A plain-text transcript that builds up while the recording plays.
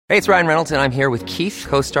Hey, it's Ryan Reynolds, and I'm here with Keith,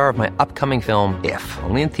 co-star of my upcoming film, If,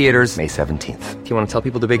 only in theaters May 17th. Do you want to tell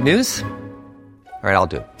people the big news? All right, I'll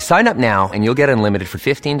do it. Sign up now and you'll get unlimited for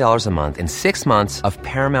 $15 a month and 6 months of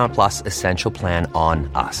Paramount Plus Essential Plan on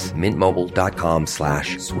us.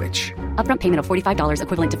 MintMobile.com/switch. Upfront payment of $45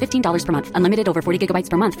 equivalent to $15 per month. Unlimited over 40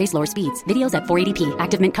 gigabytes per month. Face lower speeds. Videos at 480p.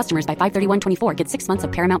 Active Mint customers by 531.24 get 6 months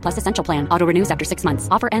of Paramount Plus Essential Plan. Auto renews after 6 months.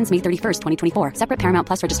 Offer ends May 31st, 2024. Separate Paramount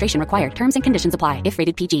Plus registration required. Terms and conditions apply if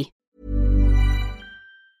rated PG.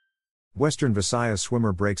 Western Visayas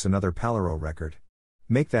swimmer breaks another Palaro record.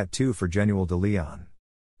 Make that 2 for Genuel de Leon.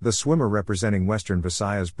 The swimmer representing Western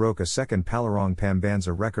Visayas broke a second Palarong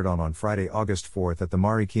Pambanza record on Friday, August 4 at the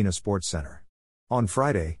Marikina Sports Center. On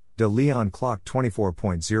Friday, de Leon clocked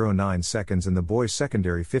 24.09 seconds in the boys'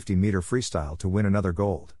 secondary 50-meter freestyle to win another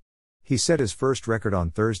gold. He set his first record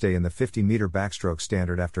on Thursday in the 50-meter backstroke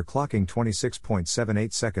standard after clocking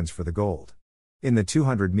 26.78 seconds for the gold. In the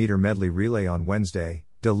 200-meter medley relay on Wednesday,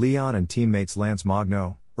 de Leon and teammates Lance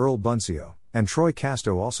Magno, Earl Buncio, and Troy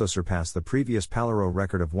Casto also surpassed the previous Palaro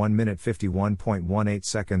record of 1 minute 51.18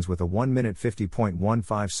 seconds with a 1 minute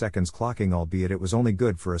 50.15 seconds clocking, albeit it was only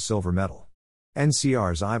good for a silver medal.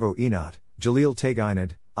 NCR's Ivo Enot, Jalil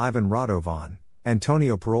Tagainad, Ivan Radovan,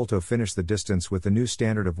 Antonio Peralto finished the distance with the new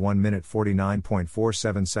standard of 1 minute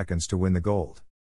 49.47 seconds to win the gold.